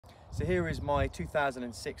So here is my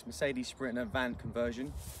 2006 Mercedes Sprinter van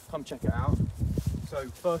conversion. Come check it out. So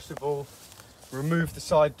first of all, remove the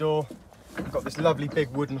side door. We've got this lovely big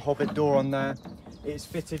wooden Hobbit door on there. It is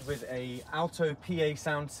fitted with a Alto PA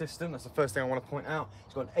sound system. That's the first thing I want to point out.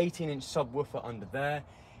 It's got an 18-inch subwoofer under there.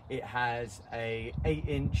 It has a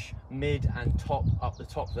 8-inch mid and top up the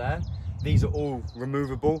top there. These are all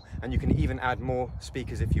removable, and you can even add more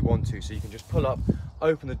speakers if you want to. So you can just pull up,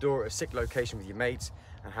 open the door at a sick location with your mates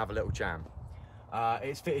and have a little jam.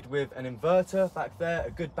 It's fitted with an inverter back there,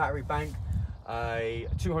 a good battery bank, a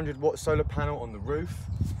 200-watt solar panel on the roof.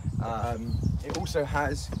 It also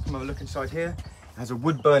has, come have a look inside here, it has a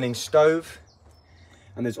wood burning stove,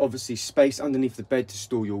 and there's obviously space underneath the bed to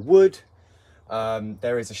store your wood.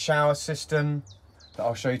 There is a shower system that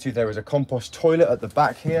I'll show you too. There is a compost toilet at the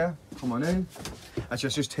back here. Come on in. Actually,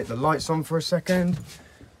 let's just hit the lights on for a second.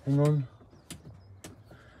 Hang on.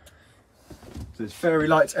 So there's fairy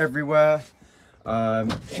lights everywhere.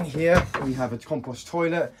 In here we have a compost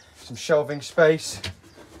toilet, some shelving space.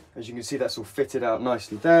 As you can see, that's all fitted out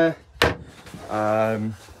nicely there.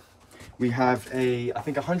 We have a, I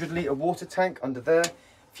think, 100-litre water tank under there,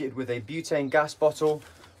 fitted with a butane gas bottle,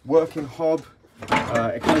 working hob.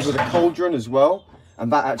 It comes with a cauldron as well,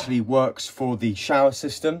 and that actually works for the shower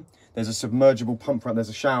system. There's a submergible pump front. There's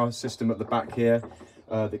a shower system at the back here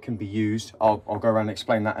that can be used. I'll go around and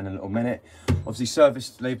explain that in a little minute. Obviously,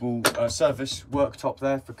 service worktop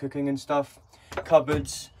there for cooking and stuff.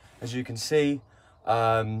 Cupboards, as you can see.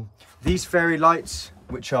 These fairy lights,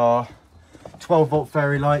 which are 12-volt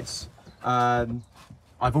fairy lights.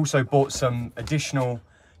 I've also bought some additional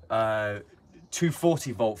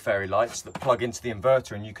 240-volt fairy lights that plug into the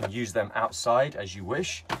inverter, and you can use them outside as you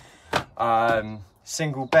wish.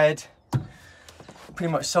 Single bed,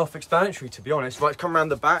 pretty much self-explanatory, to be honest. Right, come around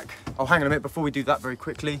the back. Oh, hang on a minute, before we do that very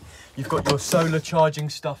quickly, you've got your solar charging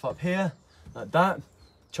stuff up here, like that,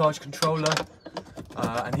 charge controller,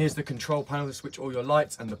 and here's the control panel to switch all your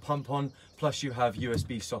lights and the pump on, plus you have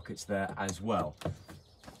USB sockets there as well.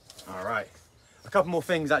 All right, a couple more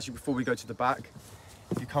things actually before we go to the back.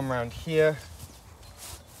 If you come around here,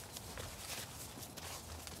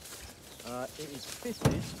 it is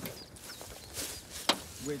fitted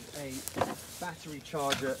with a battery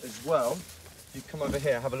charger as well. If you come over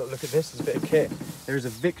here, have a look at this. There's a bit of kit. There is a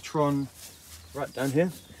Victron right down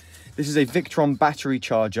here. This is a Victron battery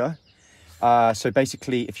charger. So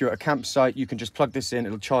basically, if you're at a campsite, you can just plug this in,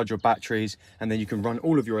 it'll charge your batteries, and then you can run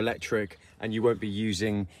all of your electric, and you won't be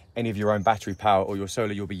using any of your own battery power or your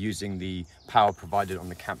solar. You'll be using the power provided on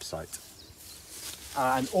the campsite.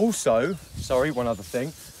 And also, sorry, one other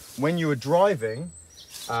thing, when you are driving,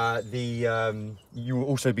 you will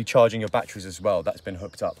also be charging your batteries as well. That's been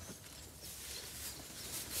hooked up.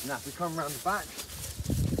 Now, if we come around the back,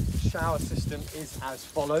 the shower system is as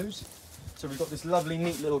follows. So we've got this lovely,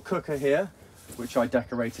 neat little cooker here, which I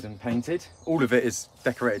decorated and painted. All of it is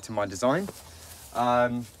decorated to my design.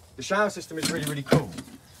 The shower system is really, really cool.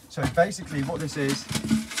 So basically what this is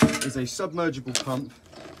a submergible pump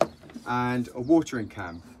and a watering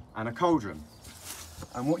can and a cauldron.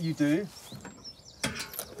 And what you do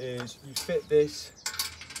is you fit this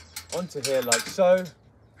onto here like so,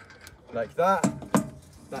 like that.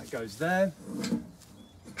 That goes there.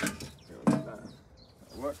 That'll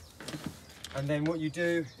work. And then what you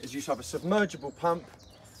do is you have a submergible pump,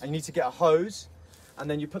 and you need to get a hose, and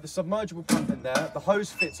then you put the submergible pump in there. The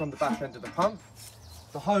hose fits on the back end of the pump.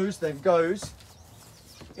 The hose then goes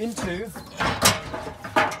into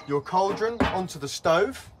your cauldron onto the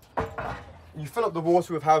stove. You fill up the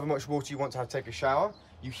water with however much water you want to have take a shower.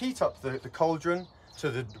 You heat up the cauldron to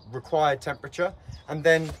the required temperature, and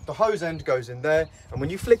then the hose end goes in there, and when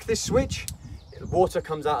you flick this switch, water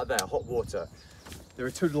comes out of there, hot water. There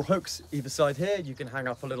are two little hooks either side here. You can hang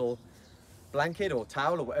up a little blanket or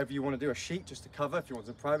towel or whatever you want to do, a sheet just to cover if you want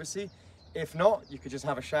some privacy. If not, you could just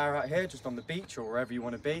have a shower out here, just on the beach or wherever you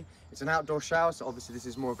want to be. It's an outdoor shower, so obviously this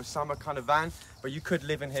is more of a summer kind of van, but you could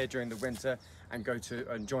live in here during the winter and go to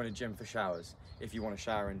and join a gym for showers if you want to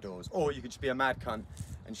shower indoors. Or you could just be a mad cunt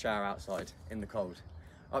and shower outside in the cold.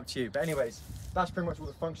 Up to you. But anyways, that's pretty much all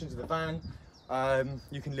the functions of the van.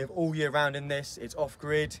 You can live all year round in this. It's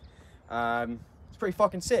off-grid. It's pretty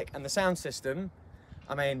fucking sick. And the sound system,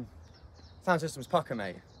 I mean, sound system's pucker,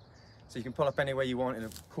 mate. So you can pull up anywhere you want in a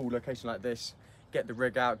cool location like this, get the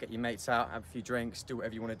rig out, get your mates out, have a few drinks, do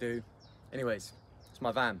whatever you want to do. Anyways, it's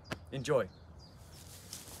my van. Enjoy.